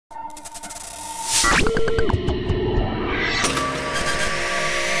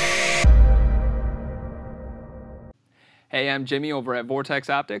Hey, I'm Jimmy over at Vortex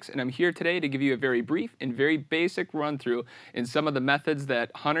Optics, and I'm here today to give you a very brief and very basic run-through in some of the methods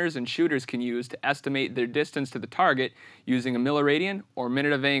that hunters and shooters can use to estimate their distance to the target using a milliradian or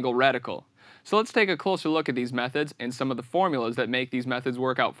minute of angle reticle. So let's take a closer look at these methods and some of the formulas that make these methods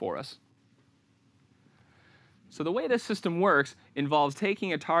work out for us. So the way this system works involves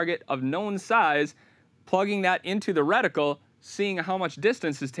taking a target of known size, plugging that into the reticle, seeing how much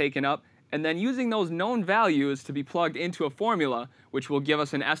distance is taken up, and then using those known values to be plugged into a formula which will give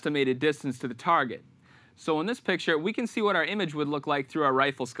us an estimated distance to the target. So in this picture, we can see what our image would look like through our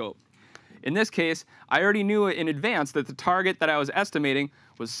rifle scope. In this case, I already knew in advance that the target that I was estimating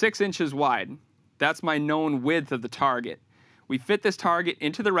was 6 inches wide. That's my known width of the target. We fit this target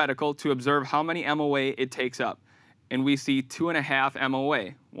into the reticle to observe how many MOA it takes up. And we see 2.5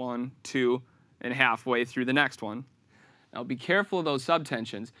 MOA, 1, 2, and halfway through the next one. Now be careful of those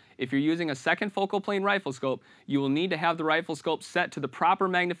subtensions. If you're using a second focal plane rifle scope, you will need to have the rifle scope set to the proper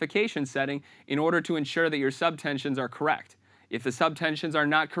magnification setting in order to ensure that your subtensions are correct. If the subtensions are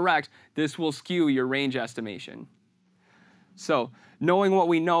not correct, this will skew your range estimation. So, knowing what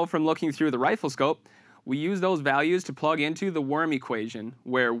we know from looking through the rifle scope, we use those values to plug into the worm equation,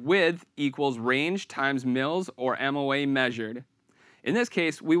 where width equals range times mils or MOA measured. In this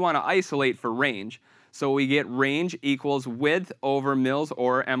case, we want to isolate for range. So we get range equals width over mils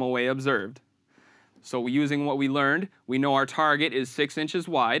or MOA observed. So using what we learned, we know our target is 6 inches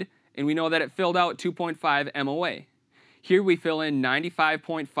wide, and we know that it filled out 2.5 MOA. Here we fill in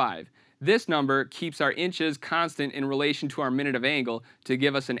 95.5. This number keeps our inches constant in relation to our minute of angle to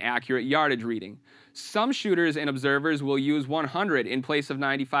give us an accurate yardage reading. Some shooters and observers will use 100 in place of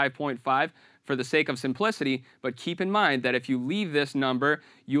 95.5 for the sake of simplicity, but keep in mind that if you leave this number,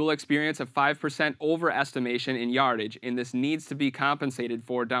 you will experience a 5% overestimation in yardage, and this needs to be compensated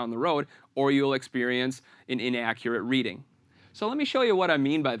for down the road, or you'll experience an inaccurate reading. So let me show you what I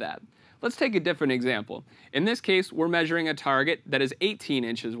mean by that. Let's take a different example. In this case, we're measuring a target that is 18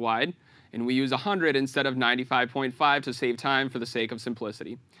 inches wide, and we use 100 instead of 95.5 to save time for the sake of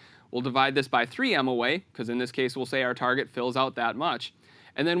simplicity. We'll divide this by 3 MOA, because in this case we'll say our target fills out that much.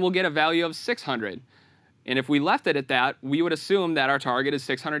 And then we'll get a value of 600. And if we left it at that, we would assume that our target is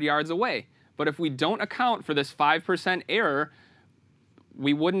 600 yards away. But if we don't account for this 5% error,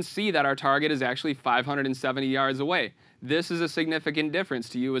 we wouldn't see that our target is actually 570 yards away. This is a significant difference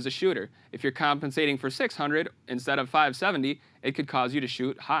to you as a shooter. If you're compensating for 600 instead of 570, it could cause you to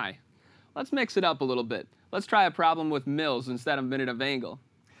shoot high. Let's mix it up a little bit. Let's try a problem with mils instead of minute of angle.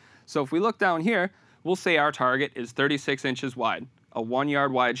 So if we look down here, we'll say our target is 36 inches wide, a 1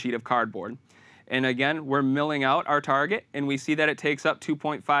 yard wide sheet of cardboard. And again, we're milling out our target, and we see that it takes up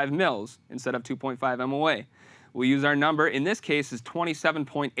 2.5 mils instead of 2.5 MOA. We'll use our number, in this case, is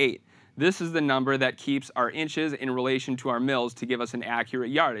 27.8. This is the number that keeps our inches in relation to our mils to give us an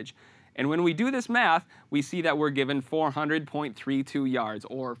accurate yardage. And when we do this math, we see that we're given 400.32 yards,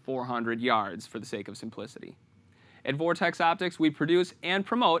 or 400 yards for the sake of simplicity. At Vortex Optics, we produce and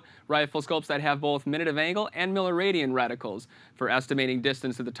promote rifle scopes that have both minute of angle and milliradian reticles for estimating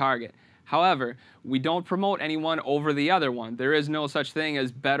distance to the target. However, we don't promote any one over the other one. There is no such thing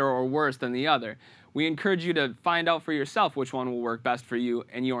as better or worse than the other. We encourage you to find out for yourself which one will work best for you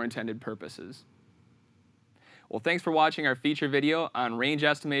and your intended purposes. Well, thanks for watching our feature video on range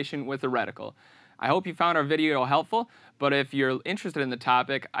estimation with a reticle. I hope you found our video helpful, but if you're interested in the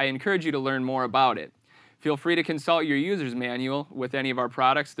topic, I encourage you to learn more about it. Feel free to consult your user's manual with any of our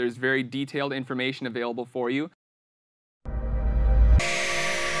products. There's very detailed information available for you